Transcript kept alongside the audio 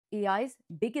AI's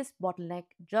biggest bottleneck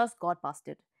just got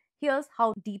busted. Here's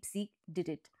how DeepSeek did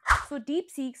it. So,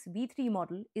 DeepSeek's V3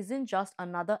 model isn't just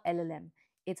another LLM,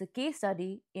 it's a case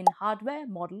study in hardware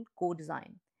model co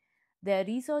design. Their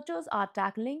researchers are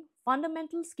tackling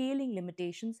fundamental scaling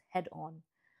limitations head on.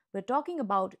 We're talking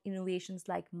about innovations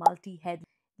like multi-head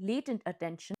latent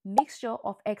attention, mixture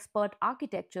of expert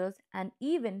architectures, and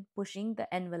even pushing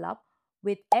the envelope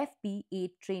with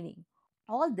FP8 training.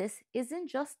 All this isn't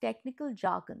just technical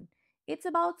jargon. It's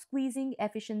about squeezing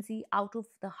efficiency out of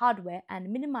the hardware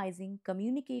and minimizing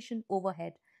communication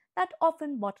overhead that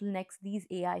often bottlenecks these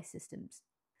AI systems.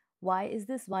 Why is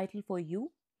this vital for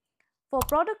you? For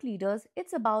product leaders,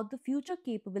 it's about the future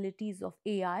capabilities of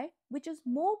AI, which is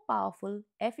more powerful,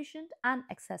 efficient, and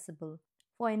accessible.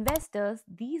 For investors,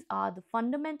 these are the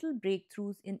fundamental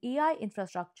breakthroughs in AI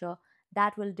infrastructure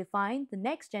that will define the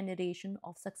next generation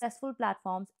of successful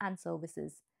platforms and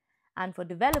services. And for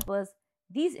developers,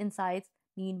 these insights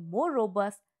mean more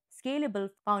robust,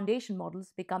 scalable foundation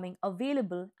models becoming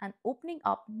available and opening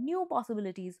up new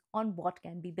possibilities on what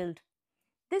can be built.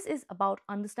 This is about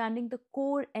understanding the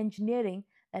core engineering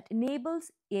that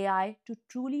enables AI to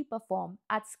truly perform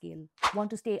at scale. Want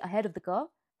to stay ahead of the curve?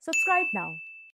 Subscribe now.